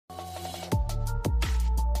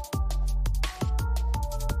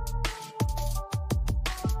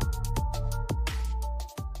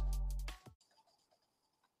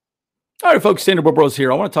All right, folks, Standard Bros here.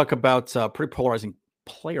 I want to talk about a pretty polarizing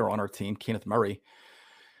player on our team, Kenneth Murray.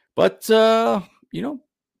 But, a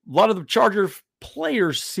lot of the Charger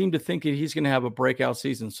players seem to think that he's going to have a breakout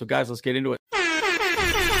season. So, guys, let's get into it.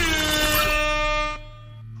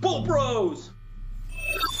 Bull Bros!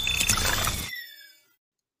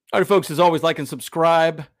 All right, folks, as always, like and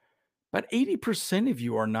subscribe. About 80% of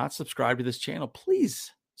you are not subscribed to this channel. Please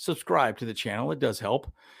subscribe to the channel. It does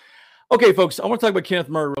help. Okay, folks, I want to talk about Kenneth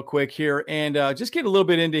Murray real quick here and just get a little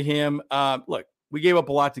bit into him. Look, we gave up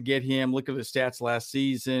a lot to get him. Look at the stats last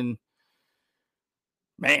season.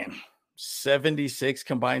 Man, 76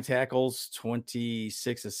 combined tackles,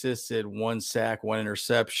 26 assisted, 1 sack, 1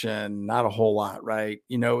 interception. Not a whole lot, right?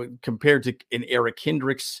 Compared to an Eric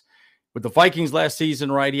Kendricks with the Vikings last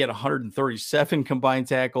season, right? He had 137 combined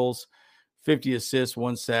tackles, 50 assists,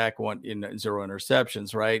 1 sack, 0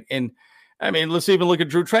 interceptions, right? And I mean, let's even look at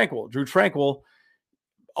Drew Tranquill. Drew Tranquill,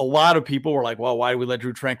 a lot of people were like, well, why did we let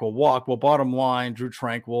Drew Tranquill walk? Well, bottom line, Drew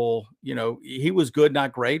Tranquill, he was good,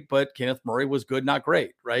 not great, but Kenneth Murray was good, not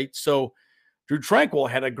great, right? So Drew Tranquill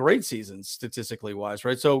had a great season statistically wise,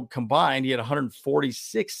 right? So combined, he had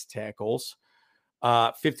 146 tackles,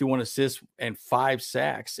 51 assists, and 5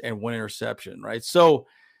 sacks, and 1 interception, right? So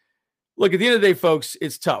look, at the end of the day, folks,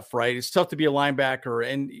 it's tough, right? It's tough to be a linebacker.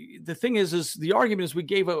 And the thing is the argument is we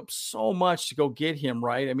gave up so much to go get him,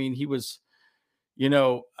 right? I mean, he was, we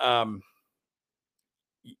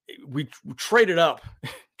traded up.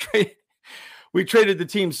 We traded the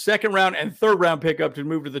team's second round and third round pickup to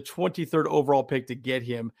move to the 23rd overall pick to get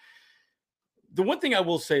him. The one thing I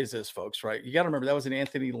will say is this, folks, right? You got to remember that was an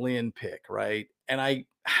Anthony Lynn pick, right? And I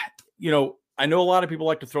know a lot of people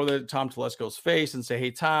like to throw that at Tom Telesco's face and say,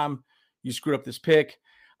 hey, Tom, you screwed up this pick.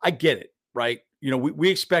 I get it, right? We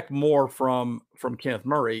expect more from Kenneth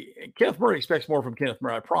Murray. Kenneth Murray expects more from Kenneth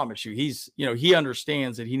Murray. I promise you. He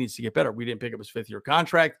understands that he needs to get better. We didn't pick up his 5th-year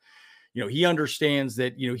contract. He understands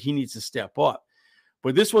that, he needs to step up.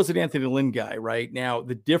 But this was an Anthony Lynn guy, right? Now,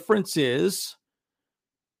 the difference is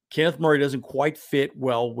Kenneth Murray doesn't quite fit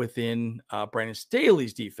well within Brandon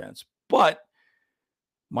Staley's defense. But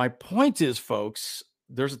my point is, folks,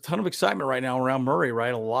 there's a ton of excitement right now around Murray,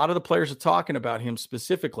 right? A lot of the players are talking about him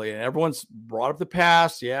specifically, and everyone's brought up the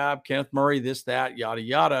past. Yeah, Kenneth Murray, this, that, yada,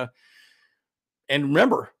 yada. And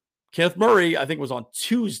remember, Kenneth Murray, I think was on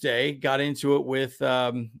Tuesday, got into it with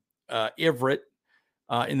Everett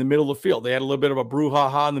in the middle of the field. They had a little bit of a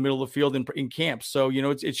brouhaha in the middle of the field in camp. So,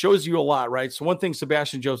 it shows you a lot, right? So one thing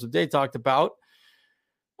Sebastian Joseph Day talked about,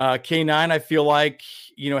 K9, I feel like,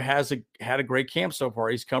 has had a great camp so far.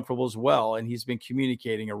 He's comfortable as well, and he's been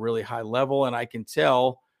communicating a really high level. And I can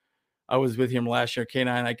tell, I was with him last year,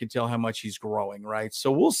 K9, I can tell how much he's growing, right?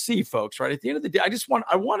 So we'll see, folks, right? At the end of the day,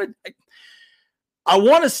 I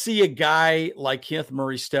want to see a guy like Kenneth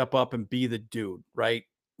Murray step up and be the dude, right?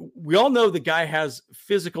 We all know the guy has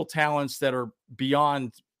physical talents that are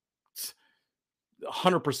beyond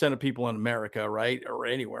 100% of people in America, right? Or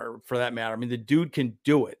anywhere for that matter. I mean, the dude can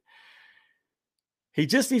do it. He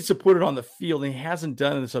just needs to put it on the field, and he hasn't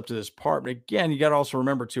done this up to this part. But again, you got to also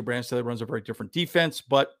remember too, Brandon Staley runs a very different defense.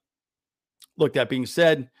 But look, that being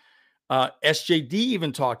said, SJD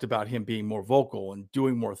even talked about him being more vocal and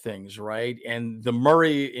doing more things, right? And the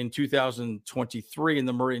Murray in 2023 and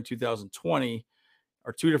the Murray in 2020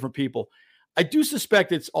 are two different people. I do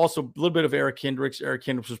suspect it's also a little bit of Eric Kendricks. Eric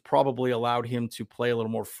Kendricks has probably allowed him to play a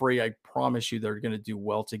little more free. I promise you they're going to do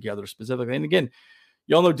well together specifically. And again,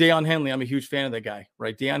 y'all know Deion Henley. I'm a huge fan of that guy,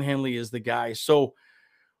 right? Deion Henley is the guy. So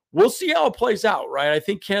we'll see how it plays out, right? I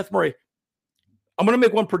think Kenneth Murray, I'm going to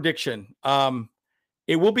make one prediction.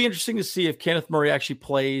 It will be interesting to see if Kenneth Murray actually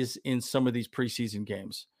plays in some of these preseason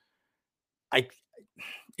games.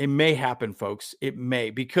 It may happen, folks. It may,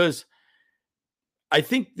 because I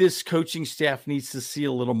think this coaching staff needs to see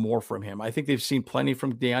a little more from him. I think they've seen plenty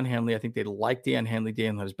from Deion Henley. I think they like Deion Henley.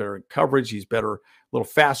 Deion has better coverage. He's better, a little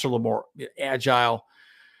faster, a little more agile.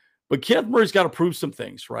 But Kenneth Murray's got to prove some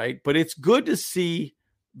things, right? But it's good to see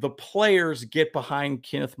the players get behind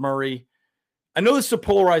Kenneth Murray. I know this is a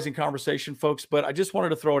polarizing conversation, folks, but I just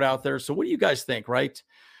wanted to throw it out there. So what do you guys think, right?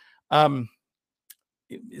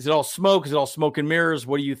 Is it all smoke? Is it all smoke and mirrors?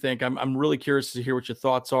 What do you think? I'm really curious to hear what your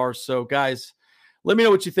thoughts are. So, guys, let me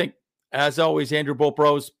know what you think. As always, Andrew Bolt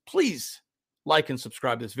Bros, please like and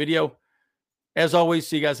subscribe to this video. As always,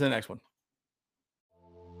 see you guys in the next one.